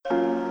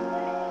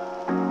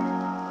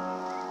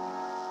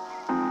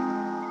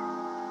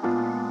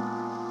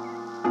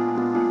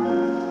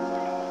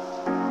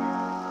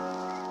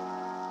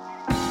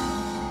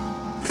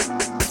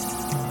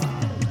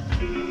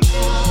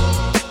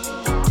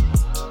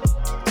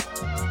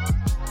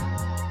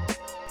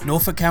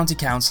Norfolk County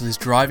Council is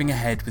driving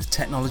ahead with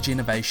technology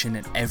innovation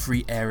in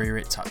every area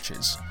it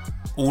touches,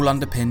 all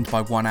underpinned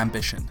by one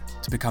ambition: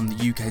 to become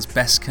the UK's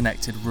best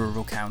connected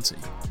rural county.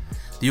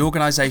 The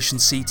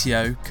organisation's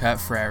CTO, Kurt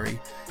Frary,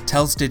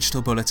 tells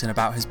Digital Bulletin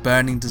about his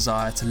burning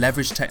desire to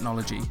leverage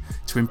technology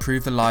to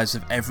improve the lives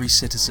of every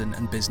citizen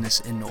and business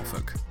in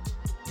Norfolk.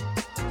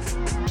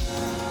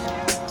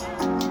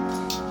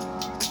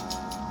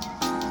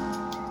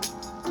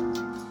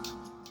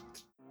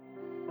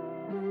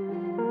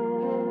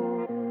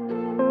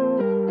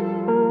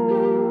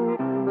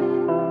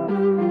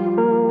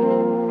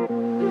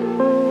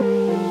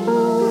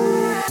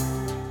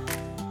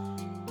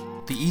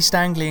 The East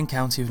Anglian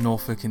county of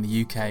Norfolk in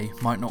the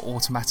UK might not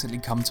automatically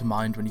come to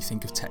mind when you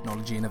think of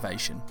technology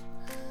innovation.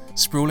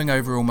 Sprawling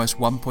over almost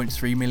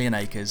 1.3 million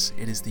acres,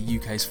 it is the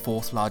UK's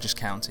fourth largest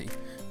county,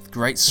 with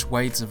great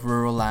swathes of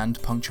rural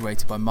land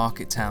punctuated by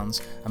market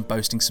towns and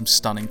boasting some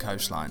stunning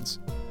coastlines.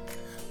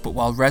 But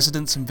while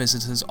residents and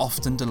visitors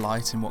often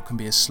delight in what can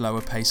be a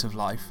slower pace of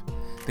life,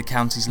 the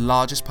county's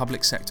largest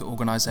public sector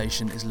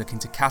organisation is looking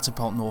to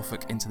catapult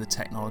Norfolk into the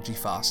technology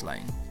fast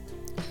lane.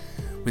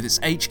 With its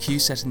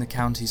HQ set in the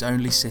county's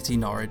only city,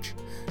 Norwich,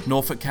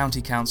 Norfolk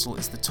County Council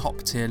is the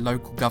top-tier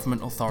local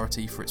government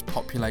authority for its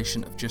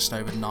population of just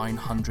over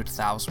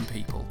 900,000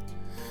 people,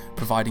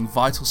 providing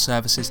vital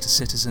services to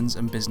citizens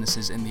and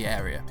businesses in the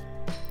area.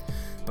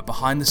 But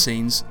behind the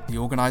scenes, the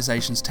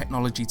organisation's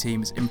technology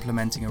team is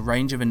implementing a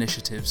range of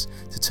initiatives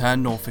to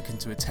turn Norfolk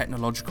into a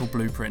technological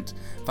blueprint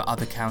for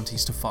other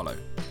counties to follow.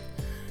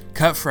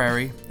 Kurt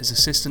Frary is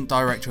Assistant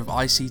Director of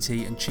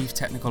ICT and Chief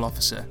Technical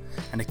Officer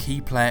and a key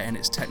player in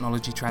its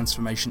technology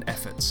transformation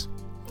efforts.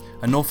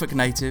 A Norfolk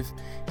native,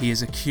 he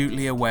is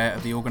acutely aware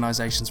of the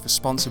organisation's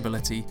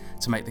responsibility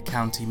to make the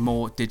county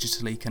more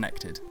digitally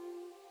connected.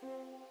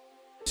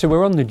 So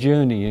we're on the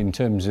journey in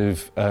terms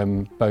of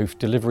both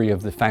delivery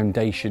of the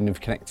foundation of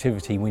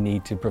connectivity we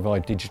need to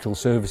provide digital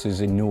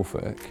services in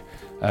Norfolk,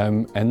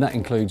 and that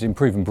includes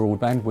improving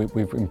broadband.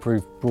 We've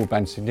improved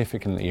broadband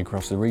significantly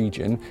across the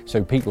region,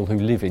 so people who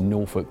live in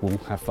Norfolk will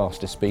have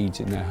faster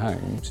speeds in their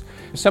homes.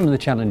 Some of the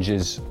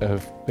challenges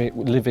of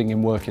living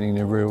and working in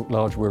a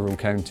large rural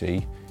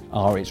county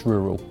are it's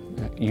rural.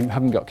 You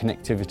haven't got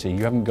connectivity,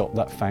 you haven't got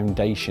that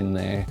foundation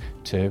there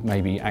to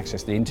maybe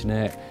access the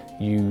internet,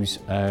 use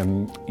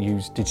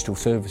digital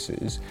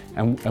services,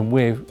 and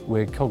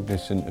we're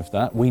cognizant of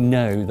that. We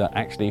know that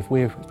actually if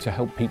we're to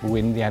help people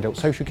in the adult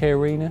social care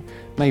arena,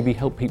 maybe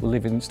help people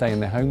stay in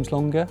their homes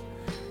longer,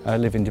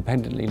 live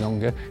independently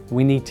longer,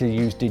 we need to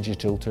use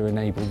digital to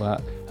enable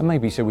that, and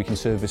maybe so we can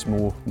service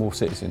more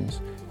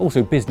citizens.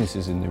 Also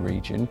businesses in the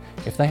region,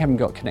 if they haven't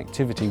got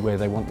connectivity where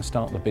they want to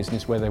start the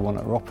business, where they want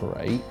to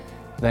operate,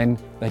 then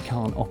they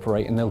can't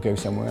operate and they'll go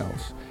somewhere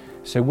else.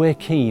 So we're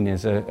keen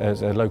as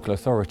a local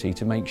authority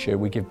to make sure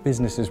we give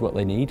businesses what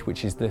they need,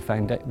 which is the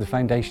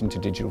foundation to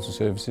digital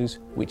services,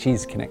 which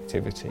is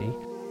connectivity.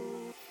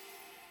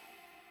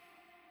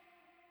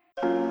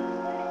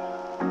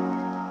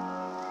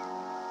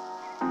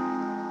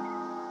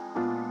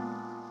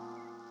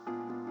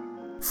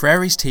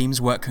 Frary's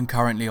teams work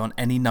concurrently on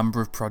any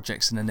number of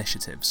projects and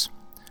initiatives,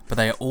 but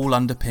they are all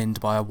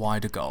underpinned by a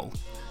wider goal: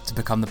 to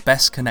become the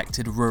best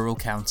connected rural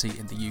county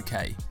in the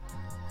UK.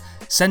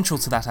 Central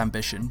to that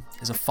ambition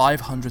is a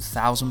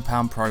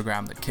 £500,000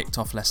 programme that kicked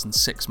off less than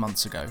 6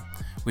 months ago,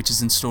 which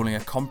is installing a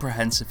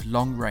comprehensive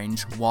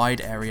long-range,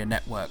 wide-area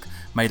network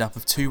made up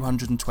of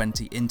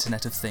 220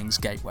 Internet of Things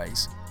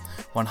gateways,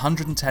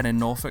 110 in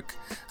Norfolk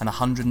and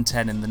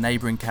 110 in the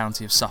neighbouring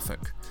county of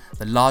Suffolk,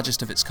 the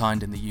largest of its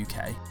kind in the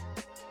UK.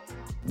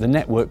 The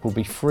network will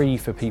be free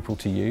for people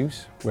to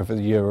use, whether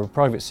you're a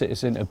private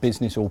citizen, a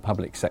business or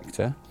public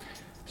sector.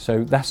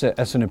 So that's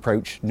an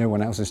approach no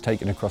one else has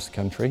taken across the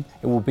country.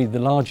 It will be the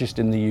largest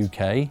in the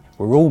UK.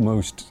 We're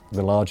almost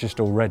the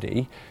largest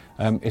already.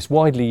 It's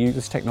widely used,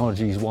 this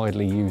technology is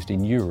widely used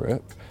in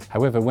Europe.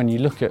 However, when you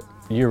look at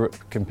Europe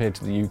compared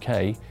to the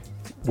UK,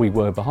 we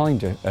were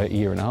behind a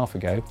year and a half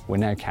ago. We're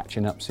now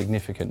catching up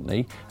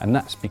significantly, and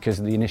that's because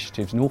of the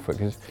initiatives Norfolk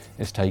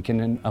has taken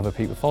and other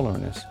people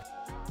following us.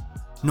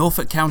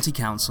 Norfolk County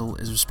Council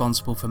is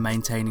responsible for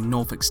maintaining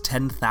Norfolk's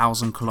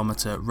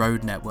 10,000-kilometre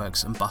road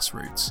networks and bus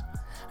routes,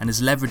 and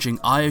is leveraging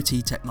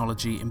IoT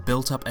technology in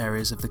built-up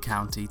areas of the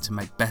county to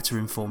make better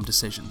informed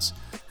decisions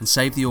and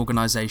save the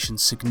organisation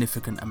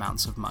significant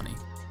amounts of money.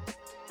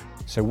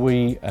 So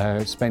we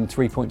spend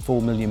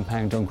 £3.4 million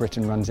on grit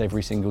and runs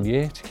every single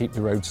year to keep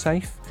the roads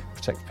safe,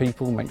 protect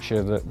people, make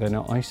sure that they're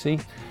not icy.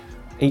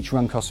 Each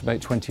run costs about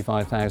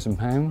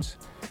 £25,000.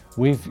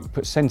 We've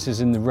put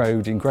sensors in the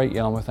road in Great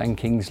Yarmouth and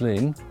Kings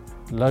Lynn,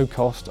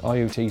 low-cost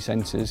IoT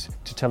sensors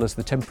to tell us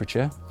the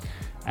temperature,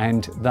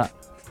 and that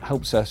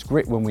helps us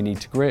grit when we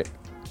need to grit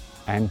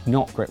and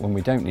not grit when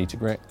we don't need to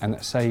grit, and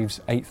that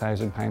saves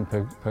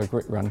 £8,000 per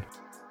grit run.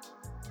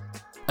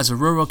 As a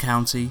rural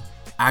county,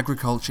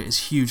 agriculture is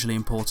hugely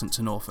important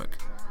to Norfolk,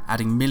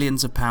 adding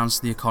millions of pounds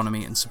to the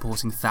economy and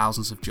supporting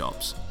thousands of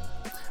jobs.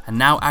 And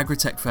now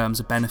agri-tech firms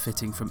are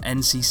benefiting from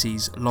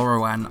NCC's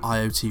LoRaWAN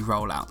IoT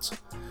rollout.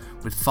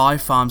 with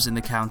 5 farms in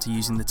the county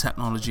using the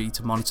technology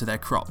to monitor their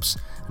crops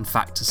and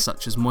factors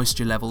such as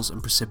moisture levels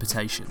and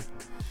precipitation.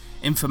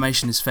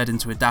 Information is fed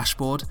into a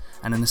dashboard,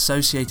 and an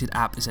associated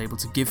app is able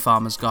to give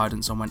farmers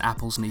guidance on when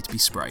apples need to be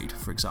sprayed,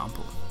 for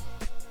example.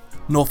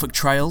 Norfolk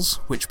Trails,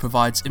 which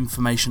provides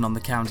information on the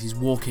county's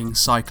walking,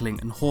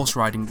 cycling and horse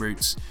riding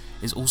routes,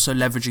 is also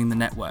leveraging the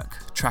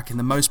network, tracking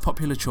the most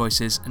popular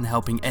choices and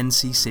helping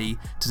NCC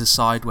to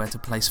decide where to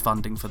place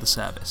funding for the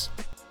service.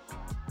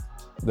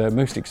 The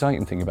most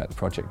exciting thing about the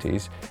project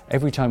is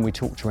every time we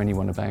talk to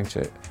anyone about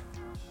it,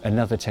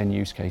 another 10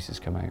 use cases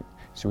come out.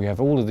 So we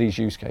have all of these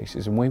use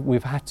cases, and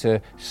we've had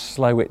to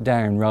slow it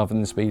down rather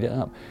than speed it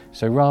up.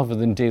 So rather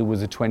than deal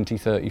with the 20,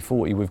 30,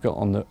 40 we've got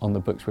on the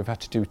books, we've had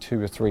to do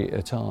 2 or 3 at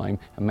a time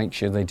and make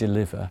sure they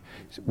deliver,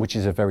 which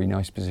is a very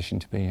nice position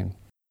to be in.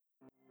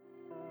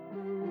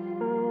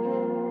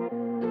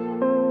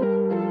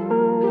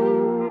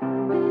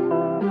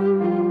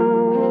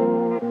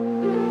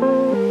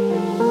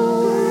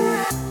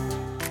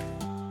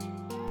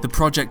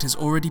 The project is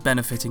already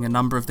benefiting a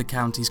number of the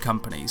county's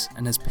companies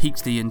and has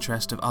piqued the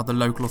interest of other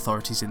local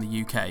authorities in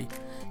the UK,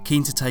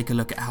 keen to take a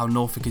look at how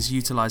Norfolk is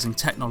utilising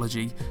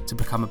technology to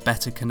become a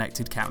better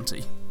connected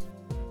county.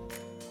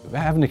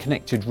 Having a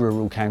connected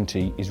rural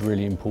county is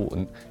really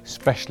important,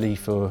 especially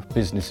for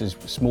businesses,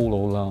 small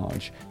or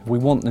large. If we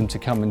want them to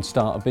come and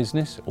start a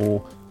business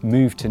or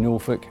move to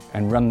Norfolk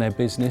and run their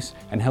business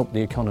and help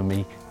the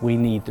economy, we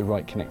need the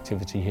right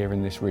connectivity here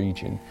in this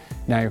region.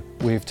 Now,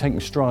 we've taken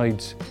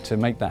strides to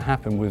make that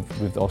happen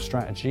with our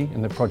strategy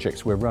and the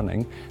projects we're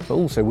running, but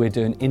also we're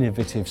doing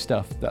innovative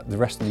stuff that the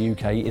rest of the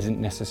UK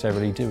isn't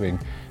necessarily doing.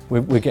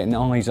 We're getting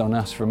eyes on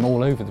us from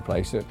all over the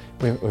place.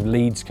 We have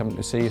Leeds coming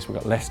to see us, we've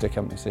got Leicester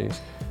coming to see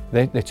us.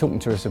 They're talking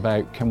to us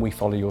about, can we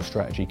follow your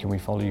strategy, can we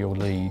follow your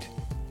lead?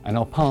 And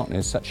our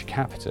partners, such as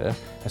Capita,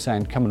 are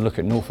saying, come and look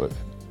at Norfolk.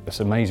 It's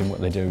amazing what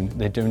they're doing.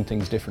 They're doing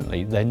things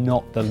differently. They're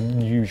not the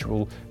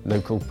usual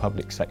local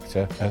public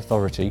sector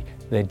authority.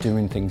 They're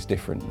doing things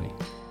differently.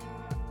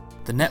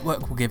 The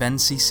network will give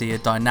NCC a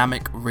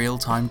dynamic,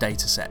 real-time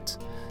data set,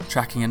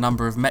 tracking a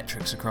number of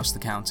metrics across the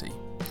county,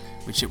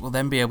 which it will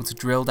then be able to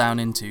drill down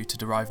into to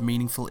derive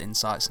meaningful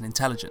insights and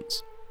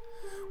intelligence.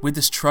 With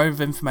this trove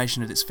of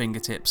information at its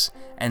fingertips,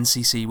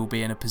 NCC will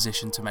be in a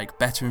position to make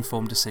better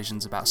informed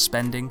decisions about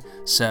spending,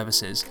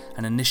 services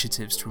and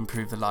initiatives to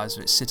improve the lives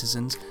of its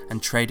citizens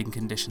and trading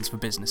conditions for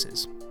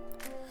businesses.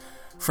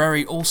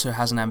 Frary also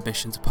has an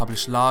ambition to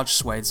publish large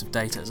swathes of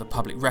data as a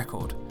public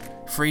record,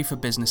 free for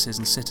businesses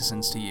and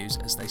citizens to use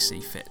as they see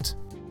fit.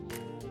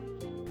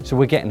 So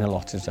we're getting a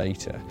lot of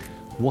data.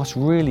 What's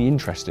really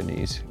interesting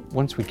is,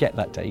 once we get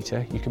that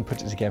data, you can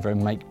put it together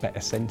and make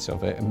better sense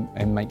of it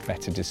and make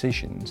better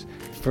decisions.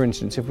 For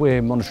instance, if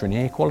we're monitoring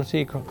air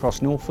quality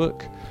across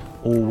Norfolk,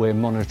 or we're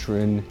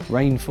monitoring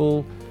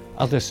rainfall,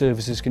 other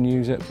services can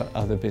use it, but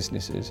other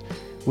businesses.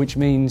 Which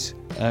means,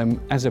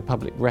 as a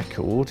public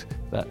record,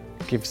 that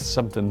gives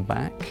something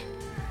back,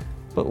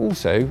 but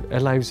also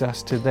allows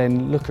us to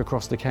then look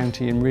across the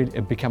county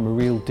and become a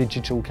real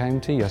digital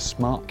county, a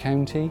smart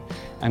county.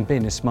 And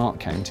being a smart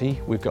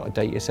county, we've got a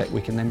data set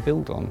we can then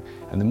build on.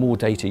 And the more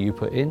data you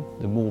put in,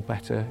 the more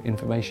better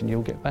information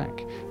you'll get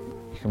back.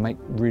 You can make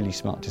really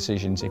smart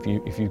decisions if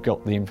you've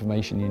got the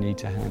information you need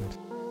to hand.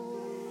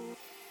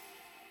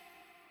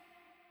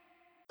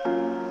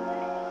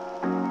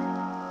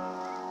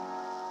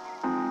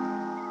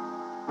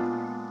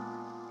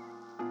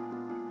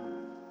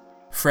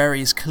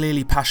 Frary is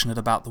clearly passionate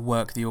about the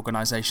work the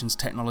organisation's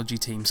technology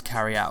teams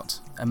carry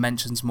out, and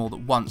mentions more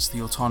than once the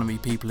autonomy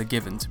people are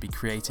given to be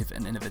creative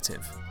and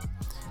innovative.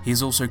 He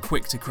is also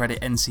quick to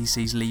credit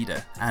NCC's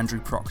leader, Andrew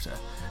Proctor,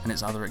 and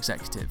its other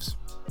executives.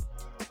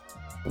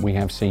 We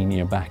have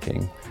senior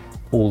backing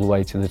all the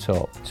way to the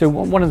top. So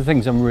one of the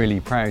things I'm really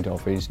proud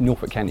of is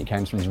Norfolk County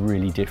Council is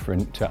really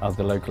different to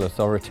other local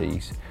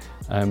authorities,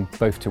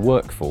 both to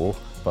work for,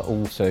 but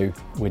also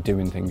we're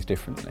doing things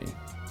differently.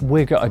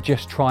 We've got a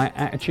just try it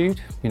attitude.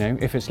 You know,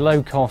 if it's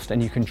low cost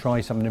and you can try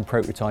something and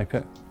prototype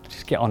it,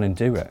 just get on and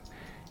do it.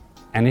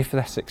 And if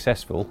that's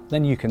successful,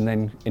 then you can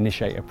then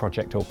initiate a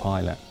project or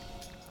pilot.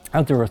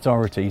 Other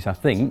authorities, I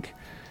think,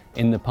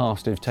 in the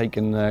past have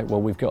taken the,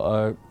 well, we've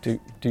got to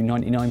do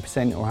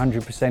 99% or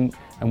 100%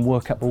 and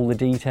work up all the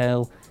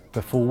detail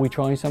before we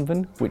try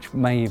something, which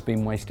may have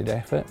been wasted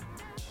effort.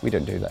 We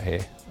don't do that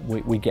here.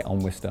 We get on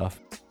with stuff.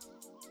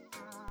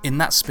 In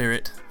that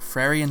spirit,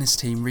 Frary and his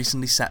team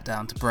recently sat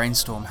down to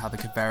brainstorm how they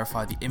could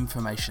verify the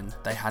information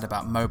they had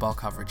about mobile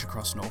coverage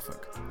across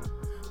Norfolk.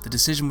 The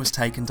decision was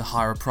taken to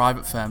hire a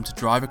private firm to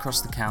drive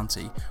across the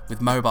county with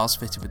mobiles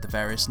fitted with the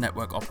various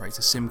network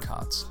operator SIM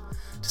cards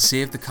to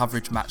see if the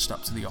coverage matched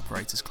up to the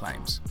operator's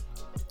claims.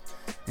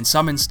 In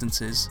some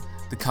instances,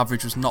 the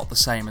coverage was not the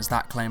same as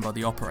that claimed by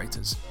the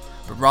operators,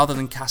 but rather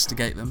than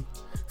castigate them,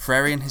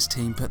 Frary and his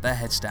team put their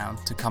heads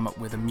down to come up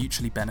with a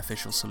mutually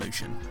beneficial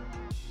solution.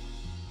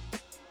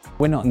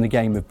 We're not in the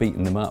game of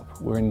beating them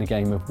up, we're in the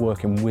game of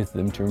working with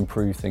them to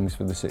improve things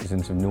for the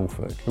citizens of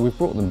Norfolk. So we've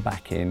brought them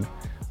back in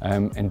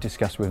and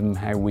discussed with them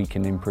how we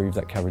can improve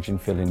that coverage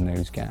and fill in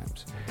those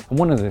gaps. And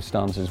one of the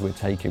stances we're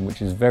taking,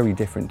 which is very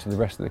different to the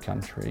rest of the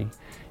country,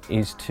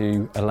 is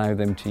to allow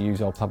them to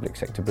use our public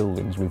sector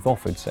buildings. We've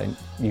offered saying,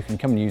 you can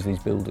come and use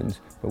these buildings,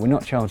 but we're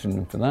not charging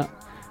them for that.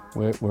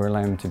 We're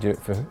allowing them to do it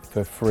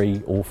for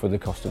free or for the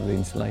cost of the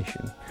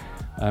installation.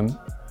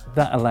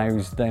 That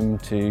allows them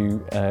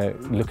to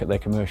look at their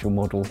commercial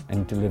model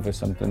and deliver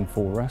something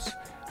for us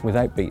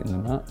without beating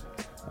them up.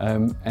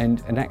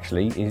 And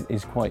actually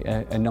is quite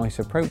a nice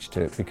approach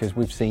to it, because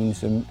we've seen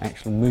some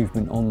actual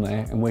movement on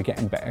there and we're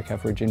getting better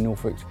coverage in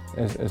Norfolk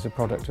as a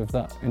product of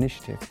that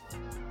initiative.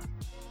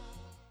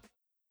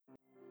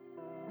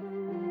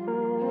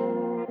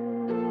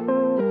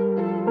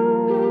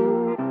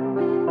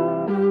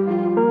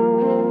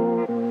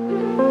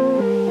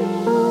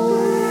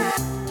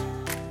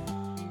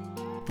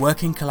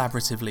 Working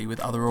collaboratively with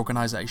other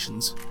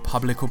organisations,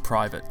 public or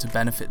private, to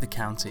benefit the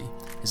county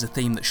is a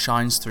theme that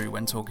shines through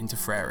when talking to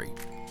Frary.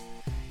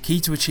 Key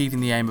to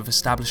achieving the aim of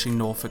establishing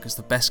Norfolk as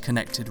the best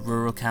connected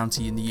rural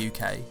county in the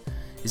UK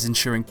is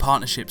ensuring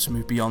partnerships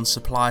move beyond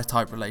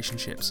supplier-type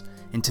relationships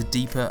into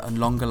deeper and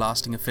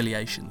longer-lasting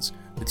affiliations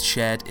with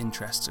shared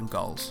interests and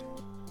goals.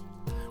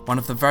 One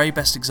of the very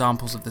best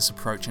examples of this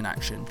approach in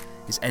action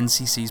is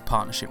NCC's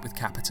partnership with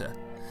Capita,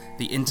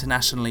 the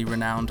internationally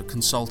renowned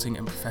consulting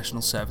and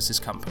professional services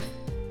company.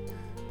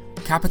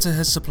 Capita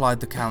has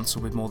supplied the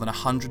council with more than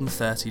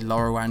 130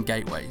 LoRaWAN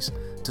gateways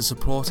to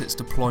support its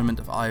deployment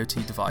of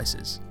IoT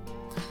devices,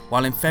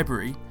 while in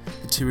February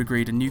the two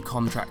agreed a new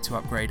contract to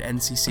upgrade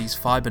NCC's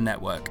fibre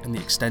network and the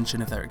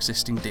extension of their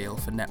existing deal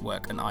for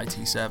network and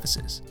IT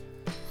services.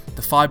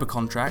 The fibre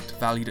contract,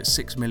 valued at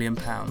 £6 million,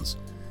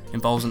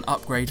 involves an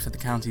upgrade for the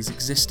county's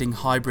existing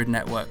hybrid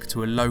network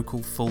to a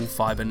local full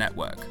fibre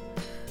network.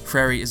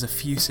 Frary is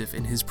effusive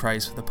in his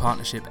praise for the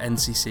partnership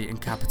NCC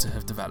and Capita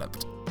have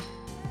developed.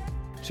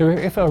 So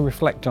if I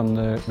reflect on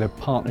the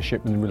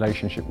partnership and the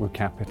relationship with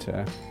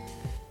Capita,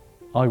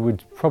 I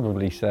would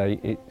probably say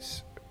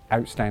it's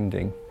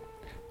outstanding.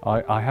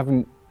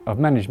 I've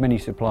managed many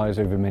suppliers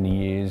over many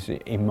years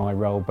in my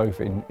role, both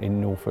in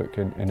Norfolk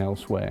and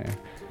elsewhere,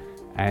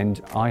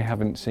 and I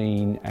haven't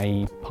seen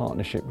a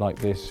partnership like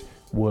this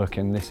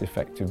working this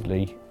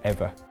effectively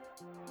ever.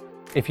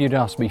 If you'd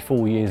asked me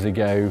 4 years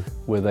ago,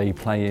 were they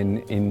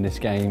playing in this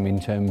game in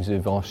terms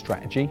of our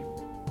strategy,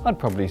 I'd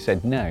probably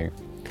said no.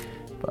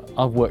 But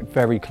I've worked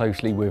very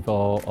closely with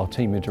our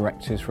team of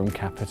directors from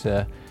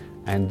Capita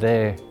and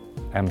their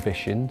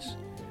ambitions,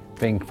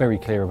 being very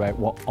clear about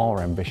what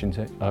our ambitions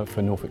are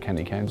for Norfolk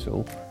County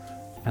Council,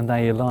 and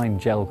they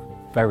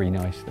gel very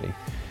nicely.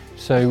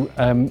 So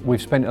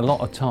we've spent a lot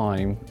of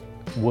time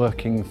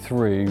working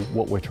through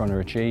what we're trying to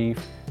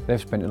achieve. They've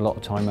spent a lot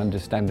of time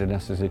understanding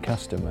us as a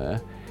customer,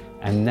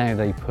 and now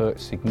they put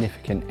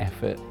significant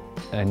effort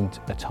and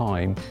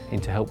time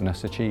into helping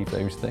us achieve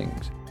those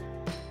things.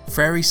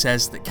 Frary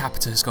says that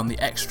Capita has gone the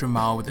extra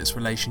mile with its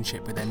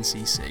relationship with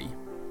NCC,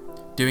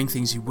 doing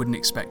things you wouldn't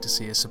expect to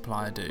see a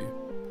supplier do.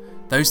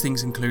 Those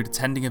things include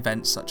attending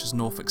events such as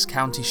Norfolk's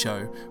County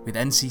Show with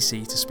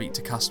NCC to speak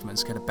to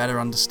customers, get a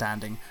better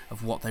understanding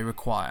of what they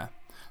require,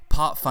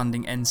 part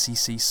funding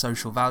NCC's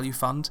Social Value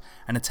Fund,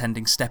 and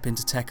attending Step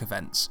Into Tech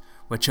events,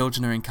 where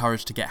children are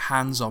encouraged to get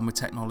hands-on with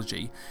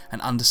technology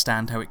and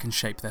understand how it can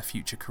shape their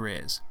future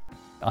careers.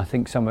 I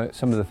think some of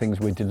the things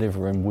we're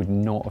delivering would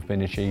not have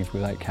been achieved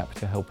without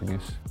Capita helping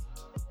us.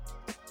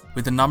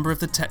 With a number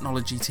of the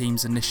technology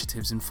team's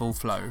initiatives in full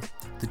flow,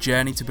 the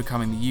journey to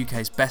becoming the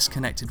UK's best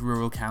connected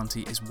rural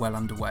county is well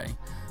underway.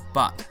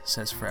 But,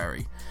 says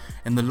Frary,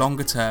 in the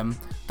longer term,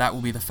 that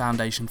will be the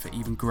foundation for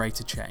even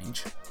greater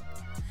change.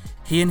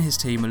 He and his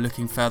team are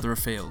looking further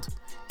afield,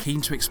 keen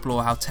to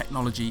explore how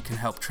technology can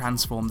help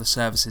transform the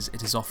services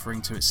it is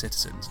offering to its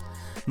citizens,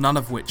 none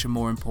of which are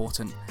more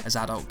important as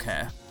adult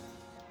care.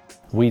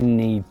 We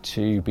need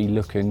to be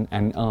looking,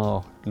 and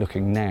are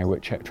looking now,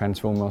 at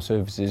transforming our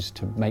services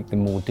to make them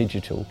more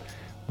digital.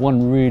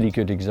 One really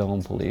good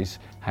example is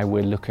how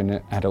we're looking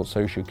at adult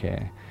social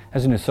care.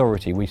 As an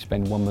authority, we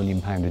spend £1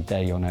 million a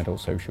day on adult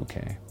social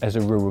care. As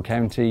a rural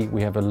county,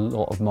 we have a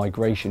lot of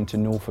migration to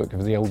Norfolk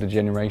of the older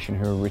generation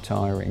who are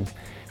retiring.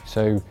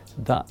 So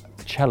that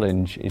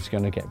challenge is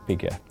going to get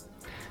bigger.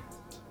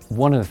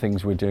 One of the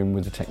things we're doing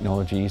with the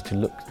technology is to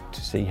look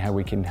to see how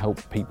we can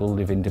help people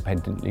live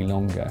independently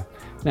longer.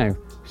 Now,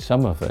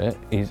 some of it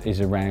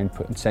is around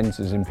putting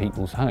sensors in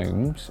people's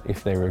homes,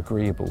 if they're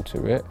agreeable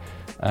to it,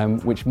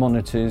 which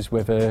monitors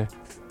whether,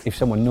 if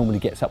someone normally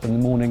gets up in the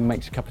morning and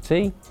makes a cup of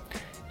tea,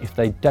 if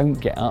they don't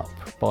get up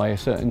by a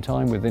certain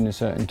time within a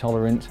certain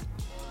tolerance,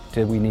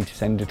 do we need to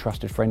send a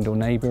trusted friend or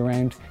neighbour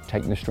around,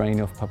 taking the strain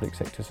off public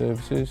sector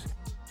services?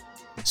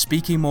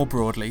 Speaking more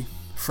broadly,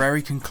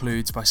 Frary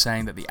concludes by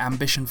saying that the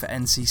ambition for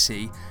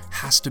NCC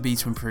has to be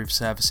to improve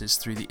services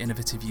through the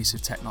innovative use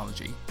of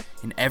technology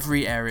in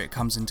every area it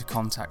comes into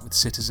contact with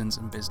citizens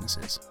and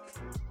businesses.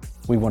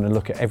 We want to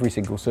look at every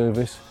single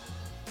service,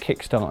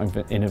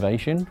 kickstart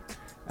innovation,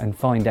 and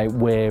find out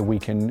where we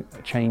can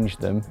change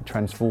them,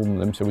 transform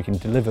them so we can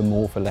deliver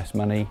more for less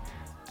money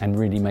and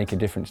really make a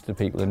difference to the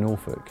people in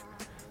Norfolk.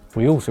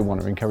 We also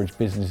want to encourage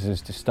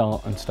businesses to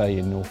start and stay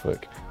in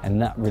Norfolk,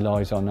 and that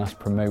relies on us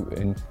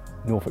promoting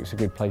Norfolk's a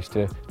good place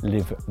to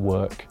live,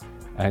 work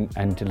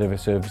and deliver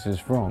services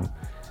from,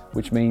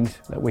 which means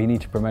that we need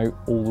to promote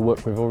all the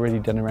work we've already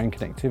done around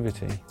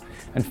connectivity.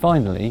 And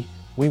finally,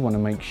 we want to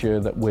make sure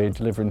that we're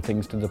delivering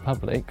things to the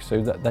public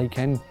so that they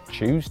can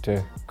choose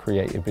to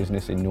create a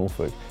business in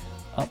Norfolk,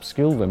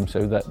 upskill them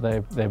so that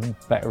they're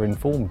better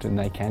informed and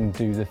they can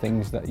do the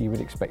things that you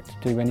would expect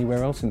to do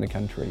anywhere else in the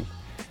country.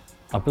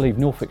 I believe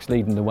Norfolk's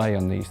leading the way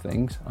on these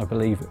things. I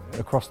believe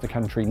across the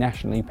country,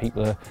 nationally,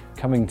 people are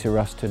coming to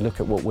us to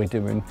look at what we're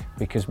doing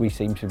because we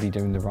seem to be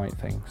doing the right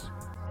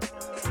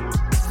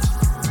things.